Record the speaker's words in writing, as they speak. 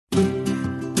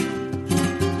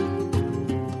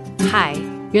Hi,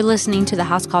 you're listening to the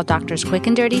House Call Doctor's Quick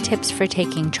and Dirty Tips for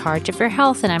Taking Charge of Your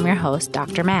Health, and I'm your host,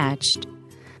 Dr. Majd.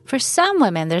 For some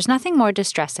women, there's nothing more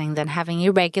distressing than having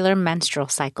irregular menstrual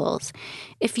cycles.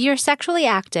 If you're sexually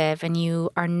active and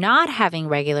you are not having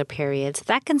regular periods,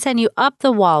 that can send you up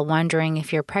the wall wondering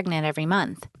if you're pregnant every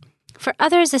month. For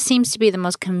others, this seems to be the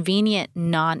most convenient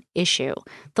non-issue.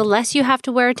 The less you have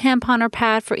to wear a tampon or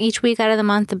pad for each week out of the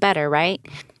month, the better, right?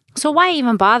 So why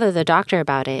even bother the doctor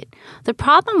about it? The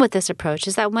problem with this approach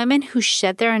is that women who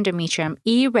shed their endometrium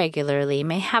irregularly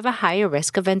may have a higher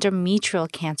risk of endometrial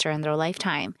cancer in their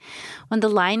lifetime. When the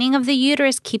lining of the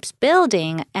uterus keeps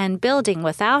building and building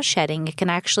without shedding, it can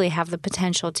actually have the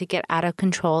potential to get out of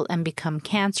control and become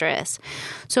cancerous.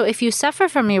 So if you suffer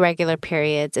from irregular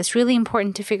periods, it's really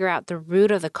important to figure out the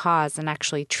root of the cause and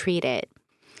actually treat it.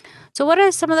 So what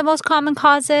are some of the most common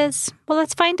causes? Well,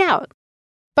 let's find out.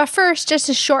 But first, just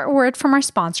a short word from our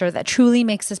sponsor that truly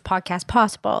makes this podcast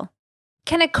possible.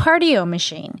 Can a cardio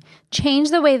machine change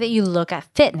the way that you look at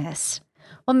fitness?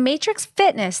 Well, Matrix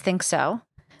Fitness thinks so.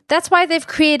 That's why they've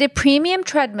created premium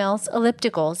treadmills,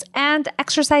 ellipticals, and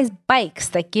exercise bikes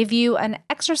that give you an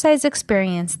exercise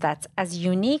experience that's as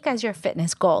unique as your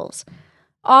fitness goals,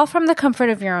 all from the comfort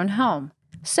of your own home.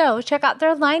 So check out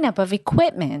their lineup of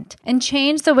equipment and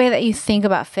change the way that you think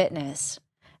about fitness.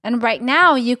 And right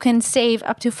now, you can save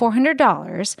up to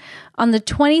 $400 on the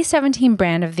 2017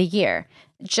 brand of the year.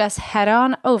 Just head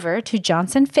on over to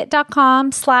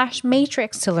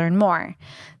johnsonfit.com/matrix to learn more.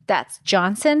 That's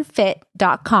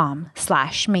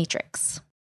johnsonfit.com/matrix.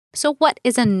 So what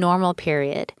is a normal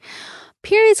period?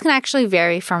 Periods can actually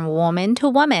vary from woman to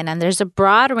woman, and there's a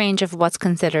broad range of what's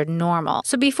considered normal.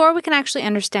 So before we can actually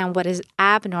understand what is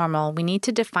abnormal, we need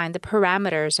to define the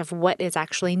parameters of what is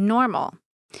actually normal.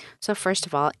 So first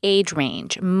of all, age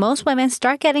range. Most women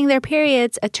start getting their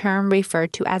periods, a term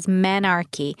referred to as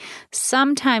menarche,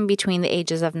 sometime between the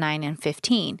ages of 9 and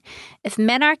 15. If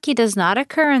menarche does not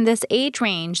occur in this age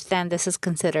range, then this is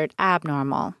considered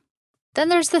abnormal. Then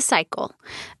there's the cycle.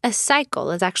 A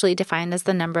cycle is actually defined as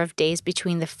the number of days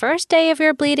between the first day of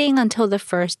your bleeding until the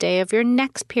first day of your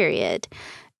next period.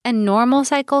 A normal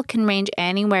cycle can range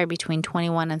anywhere between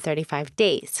 21 and 35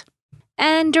 days.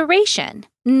 And duration.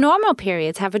 Normal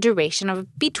periods have a duration of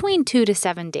between 2 to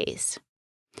 7 days.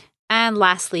 And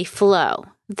lastly, flow.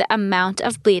 The amount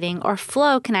of bleeding or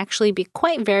flow can actually be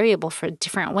quite variable for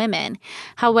different women.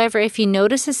 However, if you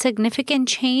notice a significant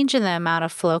change in the amount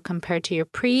of flow compared to your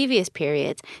previous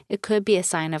periods, it could be a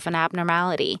sign of an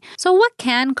abnormality. So what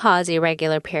can cause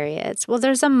irregular periods? Well,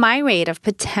 there's a myriad of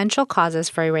potential causes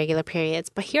for irregular periods,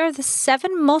 but here are the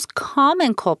 7 most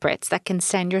common culprits that can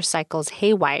send your cycles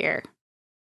haywire.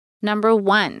 Number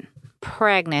 1,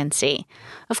 pregnancy.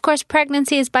 Of course,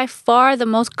 pregnancy is by far the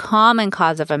most common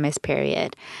cause of a missed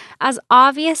period. As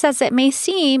obvious as it may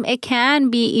seem, it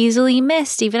can be easily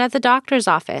missed even at the doctor's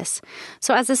office.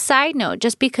 So as a side note,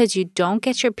 just because you don't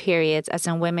get your periods, as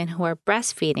in women who are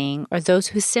breastfeeding or those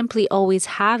who simply always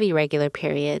have irregular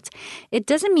periods, it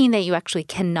doesn't mean that you actually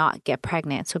cannot get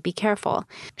pregnant, so be careful.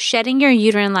 Shedding your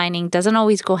uterine lining doesn't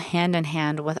always go hand in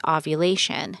hand with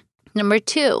ovulation. Number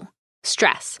 2,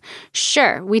 stress.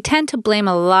 Sure, we tend to blame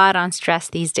a lot on stress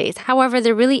these days. However,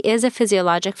 there really is a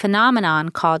physiologic phenomenon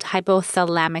called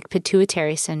hypothalamic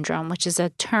pituitary syndrome, which is a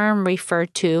term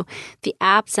referred to the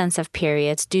absence of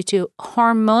periods due to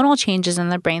hormonal changes in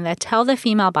the brain that tell the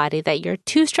female body that you're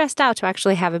too stressed out to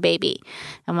actually have a baby.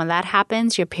 And when that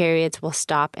happens, your periods will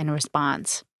stop in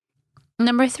response.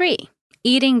 Number 3,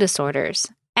 eating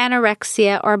disorders.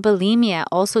 Anorexia or bulimia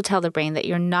also tell the brain that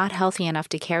you're not healthy enough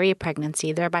to carry a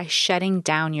pregnancy, thereby shutting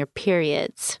down your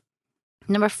periods.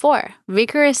 Number 4,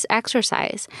 vigorous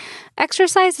exercise.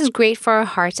 Exercise is great for our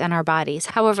hearts and our bodies.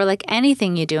 However, like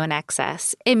anything you do in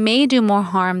excess, it may do more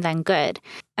harm than good.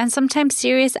 And sometimes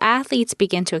serious athletes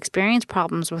begin to experience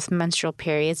problems with menstrual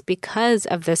periods because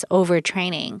of this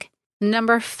overtraining.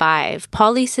 Number 5,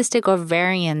 polycystic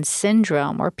ovarian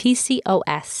syndrome, or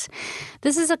PCOS.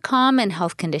 This is a common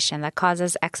health condition that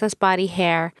causes excess body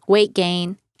hair, weight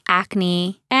gain,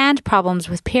 acne, and problems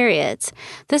with periods.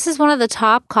 This is one of the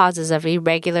top causes of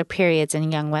irregular periods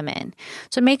in young women.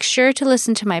 So make sure to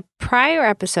listen to my prior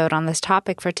episode on this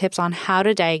topic for tips on how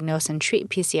to diagnose and treat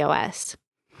PCOS.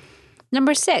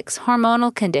 Number 6,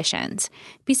 hormonal conditions.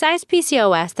 Besides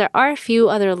PCOS, there are a few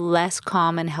other less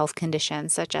common health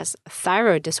conditions, such as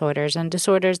thyroid disorders and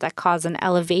disorders that cause an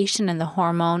elevation in the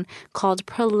hormone called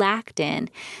prolactin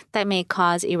that may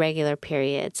cause irregular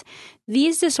periods.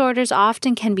 These disorders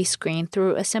often can be screened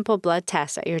through a simple blood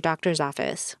test at your doctor's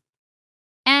office.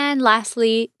 And And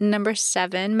lastly, number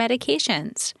 7,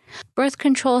 medications. Birth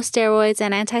control, steroids,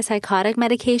 and antipsychotic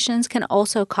medications can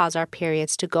also cause our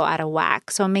periods to go out of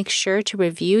whack, so make sure to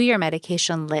review your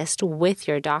medication list with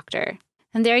your doctor.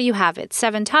 And there you have it,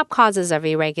 7 top causes of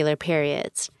irregular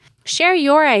periods. Share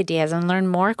your ideas and learn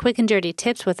more quick and dirty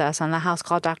tips with us on the House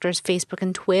Call Doctors Facebook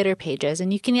and Twitter pages,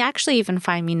 and you can actually even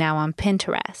find me now on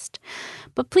Pinterest.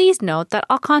 But please note that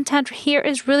all content here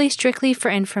is really strictly for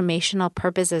informational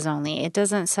purposes only. It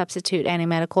doesn't substitute any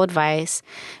medical advice,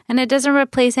 and it doesn't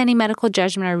replace any medical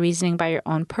judgment or reasoning by your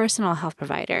own personal health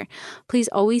provider. Please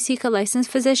always seek a licensed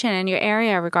physician in your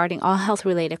area regarding all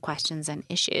health-related questions and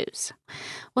issues.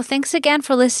 Well, thanks again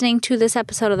for listening to this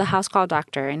episode of the House Call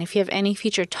Doctor, and if you have any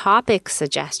future topic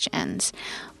suggestions,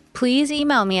 please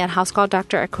email me at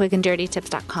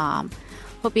housecalldoctor@quickanddirtytips.com.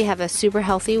 Hope you have a super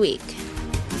healthy week.